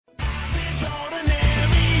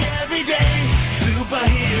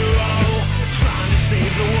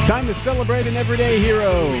Time to celebrate an everyday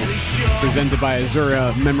hero. Presented by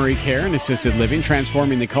Azura Memory Care and Assisted Living,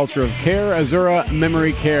 transforming the culture of care. Azura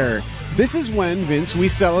Memory Care. This is when, Vince, we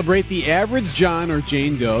celebrate the average John or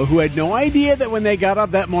Jane Doe who had no idea that when they got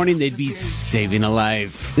up that morning, they'd be saving a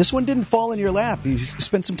life. This one didn't fall in your lap. You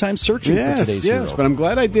spent some time searching for today's hero. Yes, but I'm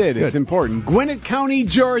glad I did. Good. It's important. Gwinnett County,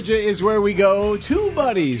 Georgia is where we go. Two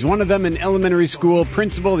buddies, one of them an elementary school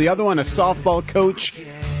principal, the other one a softball coach.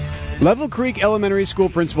 Level Creek Elementary School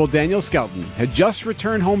Principal Daniel Skelton had just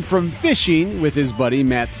returned home from fishing with his buddy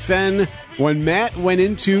Matt Sen when Matt went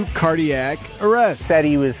into cardiac arrest. Said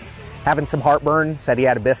he was having some heartburn, said he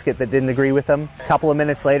had a biscuit that didn't agree with him. A couple of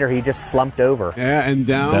minutes later, he just slumped over. Yeah, and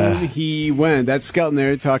down he went. That's Skelton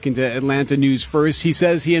there talking to Atlanta News First. He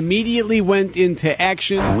says he immediately went into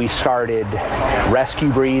action. We started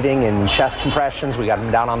rescue breathing and chest compressions. We got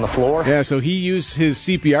him down on the floor. Yeah, so he used his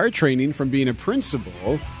CPR training from being a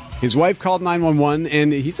principal. His wife called 911,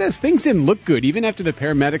 and he says things didn't look good. Even after the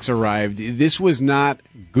paramedics arrived, this was not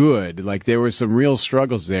good. Like, there were some real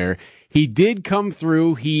struggles there. He did come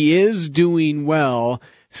through. He is doing well.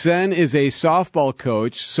 Sen is a softball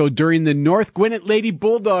coach, so during the North Gwinnett Lady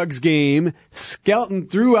Bulldogs game, Skelton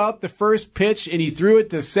threw out the first pitch, and he threw it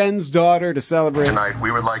to Sen's daughter to celebrate. Tonight, we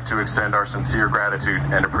would like to extend our sincere gratitude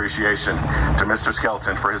and appreciation to Mr.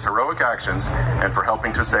 Skelton for his heroic actions and for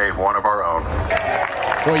helping to save one of our own.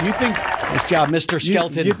 Boy, you think... Nice job, Mr.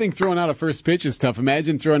 Skelton. You think throwing out a first pitch is tough.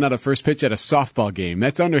 Imagine throwing out a first pitch at a softball game.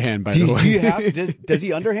 That's underhand, by the way. Does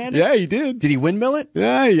he underhand it? Yeah, he did. Did he windmill it?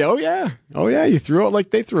 Yeah, oh yeah. You threw it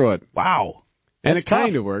like they threw it. Wow. And That's it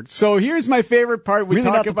kind of worked. So here's my favorite part. We really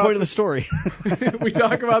talk not the about point of the story. We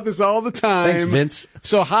talk about this all the time. Thanks, Vince.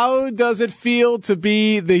 So how does it feel to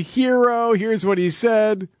be the hero? Here's what he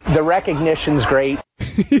said. The recognition's great.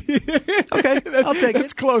 Okay, I'll take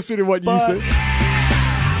That's it. closer to what you said.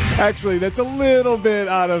 Actually, that's a little bit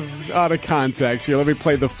out of context here. Let me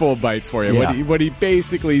play the full bite for you. Yeah. What he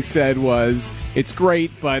basically said was, it's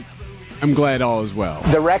great, but I'm glad all is well.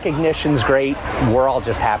 The recognition's great. We're all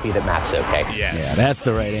just happy that Matt's okay. Yes. Yeah, that's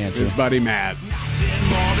the right answer. His buddy Matt.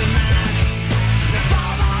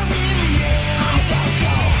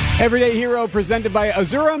 Everyday Hero presented by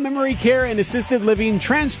Azura Memory Care and Assisted Living,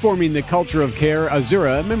 transforming the culture of care.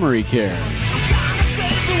 Azura Memory Care.